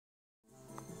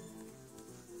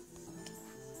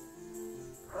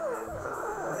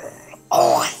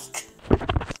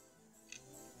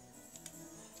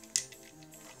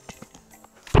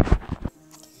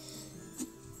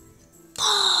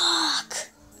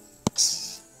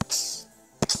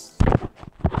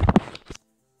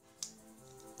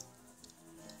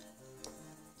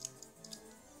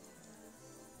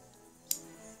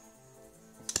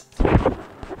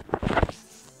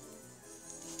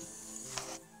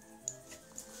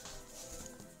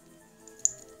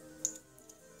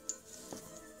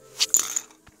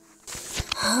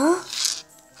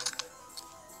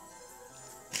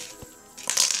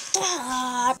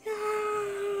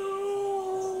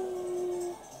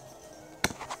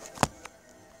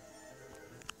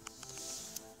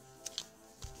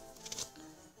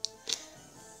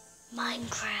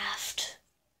Minecraft.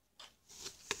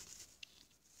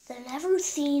 The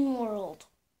never-seen world.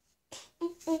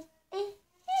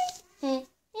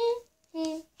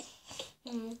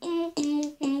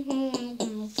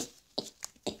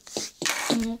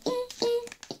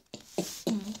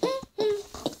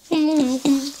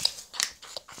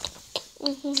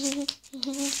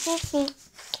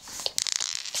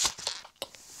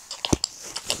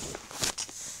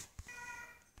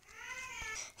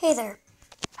 Hey there.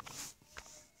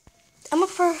 I'm a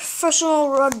professional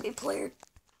rugby player.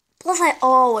 Plus, I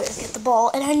always get the ball,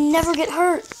 and I never get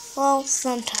hurt. Well,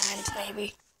 sometimes,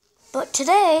 maybe. But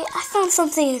today, I found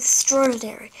something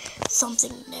extraordinary.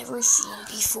 Something never seen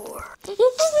before.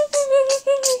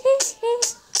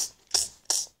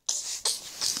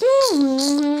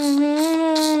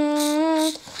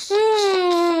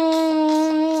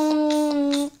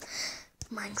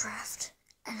 Minecraft,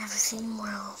 a never seen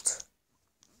world.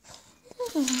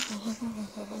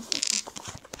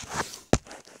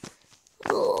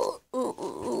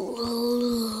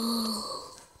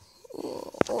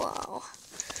 Wow.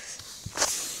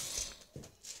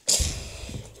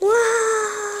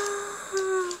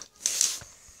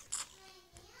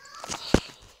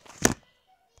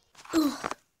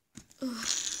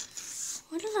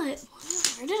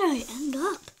 Where did I end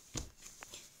up?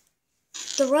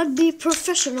 The rugby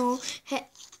professional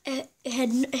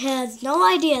has no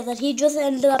idea that he just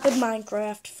ended up in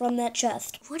Minecraft from that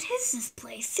chest. What is this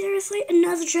place? Seriously?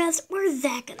 Another chest? Where's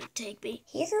that gonna take me?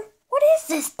 Here? What is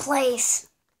this place?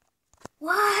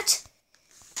 What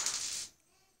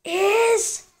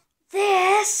is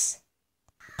this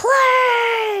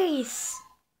place?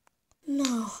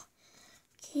 No.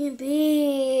 Can't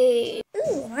be.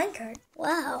 Ooh, minecart.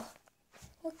 Wow.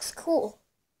 Looks cool.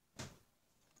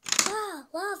 Ah,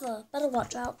 lava. Better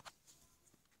watch out.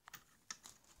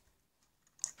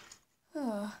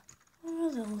 Huh. What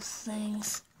are those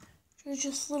things? They're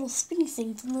just little spinny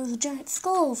things and there's a giant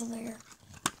skull over there.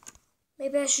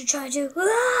 Maybe I should try to.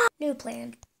 Ah! New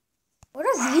plan. What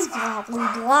are these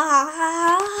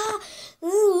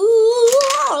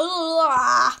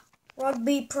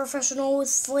Rugby professional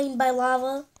was slain by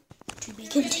lava. To be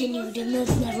continued in this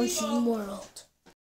never-seen world.